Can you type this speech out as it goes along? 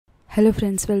Hello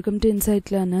friends, welcome to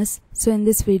Insight Learners. So in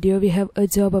this video we have a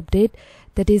job update,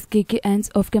 that is GeekyAnts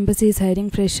of campus is hiring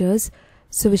freshers.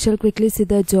 So we shall quickly see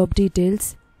the job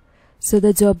details. So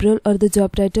the job role or the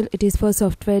job title, it is for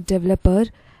software developer,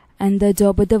 and the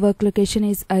job or the work location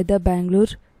is either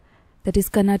Bangalore, that is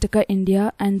Karnataka,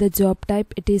 India, and the job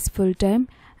type, it is full time,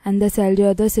 and the salary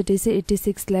or the CTC, it is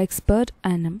 6 lakhs per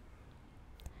annum.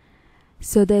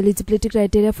 So the eligibility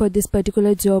criteria for this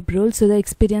particular job role, so the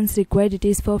experience required, it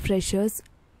is for freshers,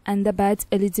 and the batch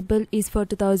eligible is for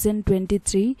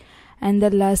 2023, and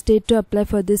the last date to apply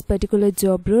for this particular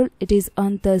job role, it is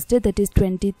on Thursday, that is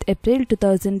 20th April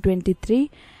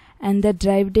 2023, and the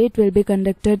drive date will be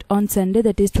conducted on Sunday,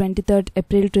 that is 23rd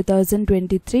April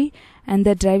 2023, and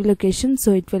the drive location,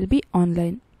 so it will be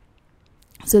online.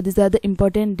 So these are the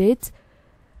important dates.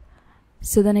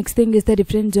 So the next thing is the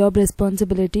different job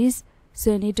responsibilities.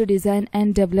 So you need to design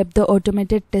and develop the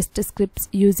automated test scripts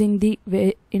using the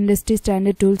industry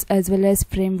standard tools as well as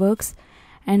frameworks,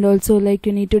 and also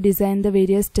you need to design the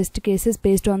various test cases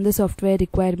based on the software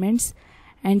requirements,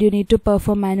 and you need to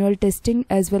perform manual testing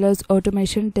as well as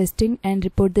automation testing and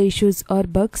report the issues or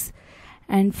bugs.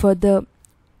 And so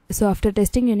after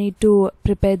testing you need to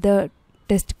prepare the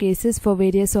test cases for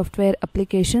various software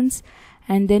applications,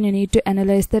 and then you need to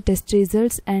analyze the test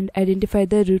results and identify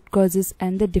the root causes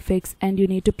and the defects, and you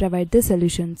need to provide the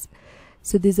solutions.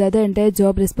 So these are the entire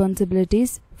job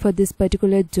responsibilities for this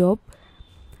particular job,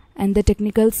 and the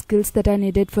technical skills that are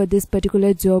needed for this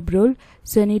particular job role.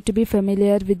 So you need to be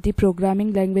familiar with the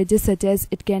programming languages such as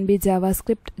it can be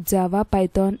JavaScript, Java,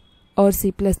 Python or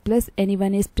C++,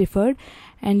 anyone is preferred,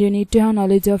 and you need to have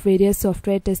knowledge of various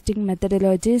software testing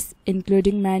methodologies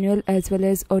including manual as well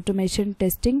as automation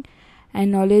testing, and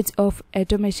knowledge of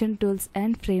automation tools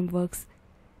and frameworks.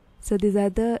 So these are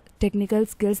the technical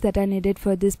skills that are needed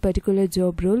for this particular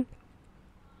job role.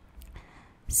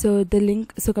 So the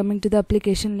link, so coming to the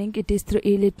application link, it is through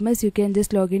eLitmus. You can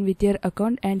just log in with your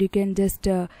account and you can just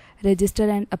register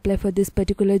and apply for this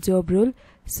particular job role.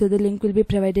 So the link will be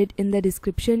provided in the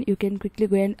description. You can quickly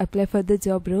go and apply for the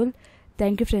job role.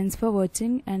 Thank you friends for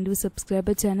watching, and do subscribe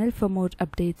our channel for more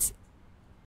updates.